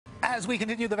As we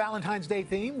continue the Valentine's Day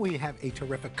theme, we have a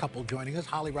terrific couple joining us,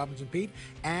 Holly Robinson Peete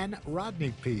and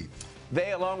Rodney Peete.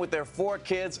 They, along with their 4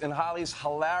 kids and Holly's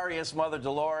hilarious mother,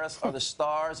 Dolores, are the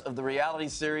stars of the reality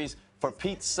series For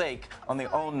Pete's Sake on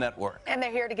the OWN network. And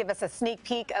they're here to give us a sneak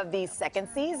peek of the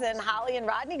 2nd season. Holly and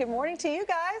Rodney, good morning to you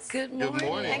guys. Good morning. Good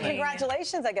morning. And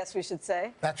congratulations, I guess we should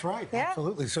say. That's right, Yeah.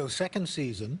 absolutely. So 2nd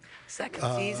season.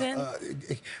 2nd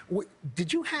season.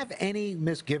 Did you have any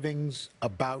misgivings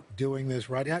about doing this,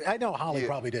 Rodney? I know Holly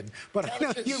probably didn't, but I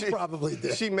know you probably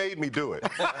did. She made me do it.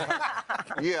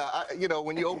 Yeah, you know,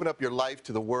 when you open up your life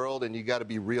to the world and you got to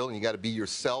be real and you got to be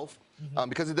yourself,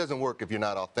 because it doesn't work if you're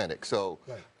not authentic. So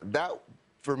that,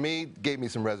 for me, gave me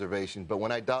some reservations. But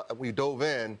when we dove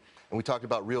in and we talked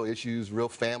about real issues, real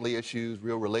family issues,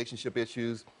 real relationship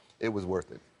issues, it was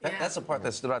worth it. That's the part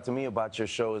that stood out to me about your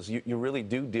show is you really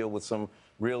do deal with some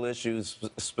real issues,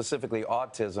 specifically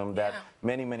autism, that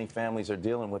many, many families are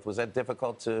dealing with. Was that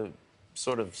difficult to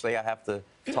sort of say, I have to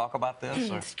talk about this?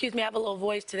 Or? Excuse me, I have a little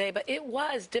voice today, but it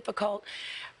was difficult.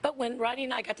 But when Rodney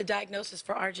and I got the diagnosis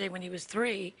for RJ when he was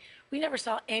 3, we never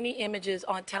saw any images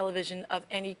on television of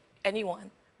anyone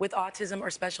with autism or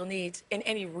special needs in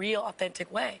any real,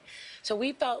 authentic way. So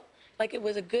we felt like it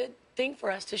was a good thing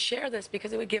for us to share this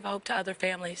because it would give hope to other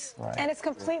families. Right. And it's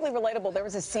completely relatable. There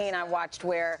was a scene I watched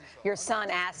where your son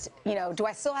asked, you know, do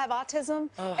I still have autism?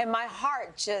 And my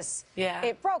heart just,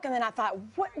 it broke. And then I thought,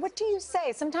 what do you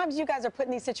say? Sometimes you guys are put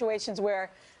in these situations where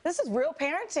this is real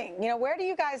parenting. You know, where do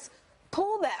you guys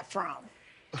pull that from?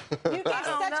 You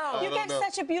gave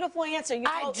such a beautiful answer.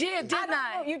 I did, didn't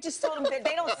I? You just told them that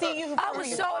they don't see you. I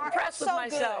was so impressed with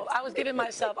myself. I was giving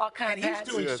myself all kinds of He's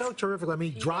doing so terrific. I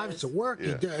mean, he drives to work.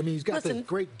 I mean, he's got this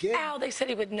great gig. Al, they said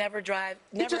he would never drive,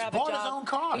 never have a job. He just bought his own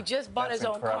car. He just bought his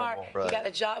own car. Right. He got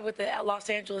a job with the Los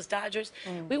Angeles Dodgers.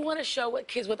 We want to show what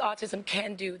kids with autism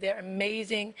can do. They're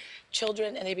amazing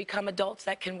children, and they become adults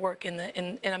that can work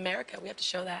in America. We have to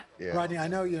show that. Yeah. Rodney, I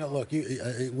know, look,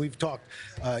 we've talked,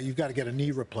 you've got to get a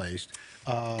knee replaced.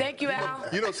 Thank you, Al.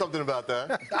 You know something about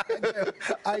that.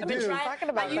 I do.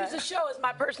 I use the show as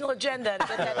my personal agenda to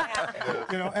get that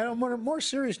happen. And on a more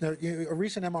serious note, a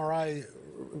recent MRI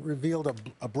revealed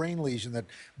a brain lesion that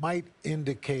might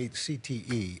indicate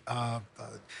CTE.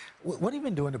 What have you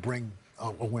been doing to bring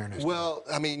awareness? Well,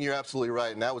 I mean, you're absolutely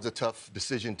right, and that was a tough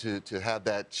decision to have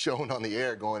that shown on the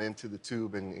air, going into the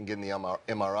tube and getting the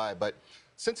MRI. But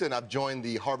since then, I've joined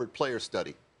the Harvard Player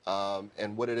Study.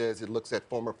 And what it is, it looks at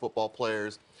former football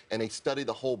players, and they study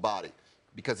the whole body.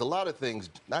 Because a lot of things,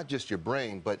 not just your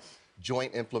brain, but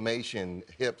joint inflammation,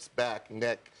 hips, back,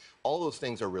 neck, all those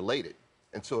things are related.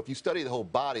 And so if you study the whole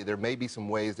body, there may be some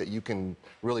ways that you can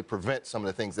really prevent some of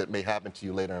the things that may happen to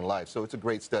you later in life. So it's a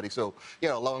great study. So,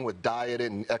 along with diet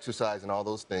and exercise and all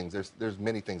those things, there's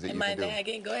many things that you can do.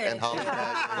 Nagging, go ahead. And Holly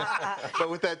nagging. But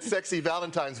with that sexy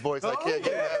Valentine's voice, I can't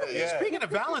get mad at it. Speaking of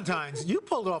Valentine's, you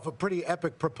pulled off a pretty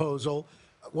epic proposal.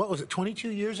 What was it,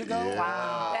 22 years ago? Yeah.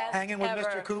 Wow. Hanging with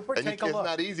Mr. Cooper. And Take a look. It's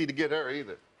not easy to get her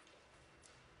either.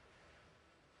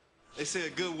 They say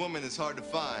a good woman is hard to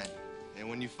find. And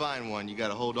when you find one, you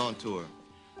gotta hold on to her.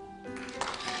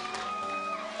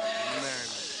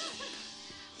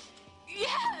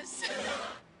 Yes!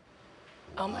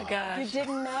 Oh my gosh. You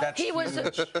didn't know? He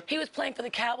was playing for the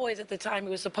Cowboys at the time. He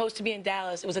was supposed to be in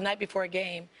Dallas. It was the night before a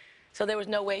game. So there was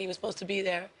no way he was supposed to be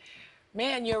there.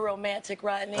 Man, you're romantic,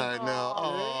 Rodney. I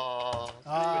know.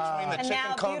 Between the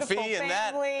chicken confit and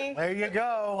that. There you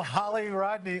go. Holly,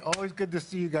 Rodney, always good to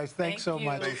see you guys. Thanks so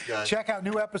much. Thanks, guys. Check out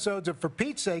new episodes of For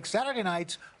Pete's Sake, Saturday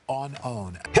nights on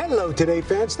OWN. Hello, Today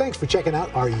fans. Thanks for checking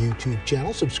out our YouTube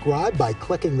channel. Subscribe by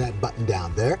clicking that button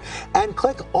down there and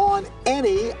click on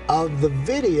any of the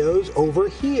videos over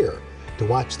here to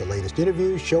watch the latest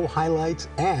interviews, show highlights,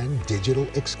 and digital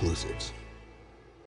exclusives.